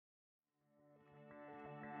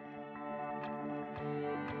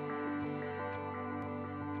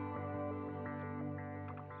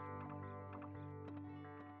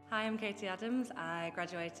Hi, I'm Katie Adams. I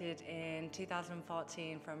graduated in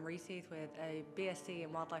 2014 from Reaseheath with a BSc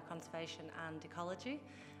in Wildlife Conservation and Ecology.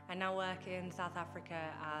 I now work in South Africa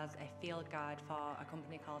as a field guide for a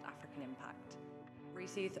company called African Impact.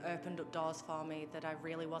 Reaseheath opened up doors for me that I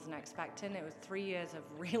really wasn't expecting. It was 3 years of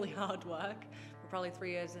really hard work, but probably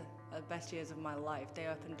 3 years of the best years of my life. They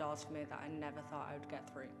opened doors for me that I never thought I would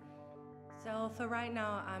get through. So for right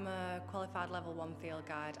now, I'm a qualified level 1 field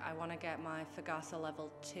guide. I want to get my FAGASA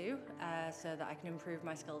level 2 so that I can improve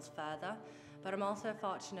my skills further. But I'm also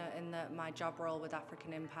fortunate in that my job role with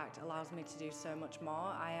African Impact allows me to do so much more.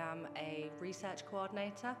 I am a research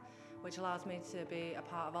coordinator, which allows me to be a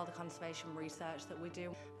part of all the conservation research that we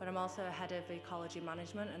do. But I'm also head of ecology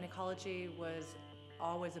management, and ecology was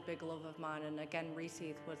always a big love of mine, and again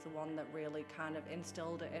Reaseheath was the one that really kind of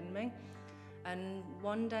instilled it in me. And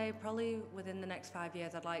one day, probably within the next 5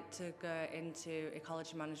 years, I'd like to go into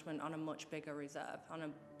ecology management on a much bigger reserve, on a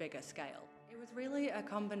bigger scale. It was really a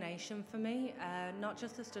combination for me, not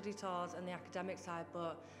just the study tours and the academic side,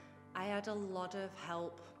 but I had a lot of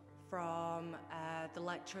help from the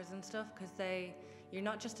lecturers and stuff, because you're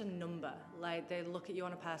not just a number. Like, they look at you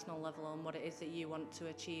on a personal level and what it is that you want to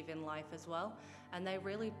achieve in life as well, and they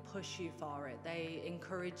really push you for it. They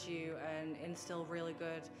encourage you and instill really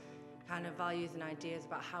good kind of values and ideas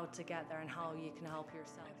about how to get there and how you can help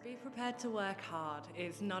yourself. Be prepared to work hard.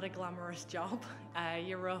 It's not a glamorous job.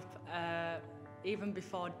 You're up even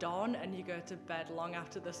before dawn and you go to bed long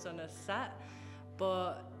after the sun has set,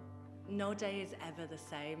 but no day is ever the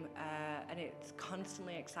same, and it's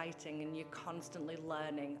constantly exciting and you're constantly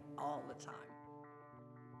learning all the time.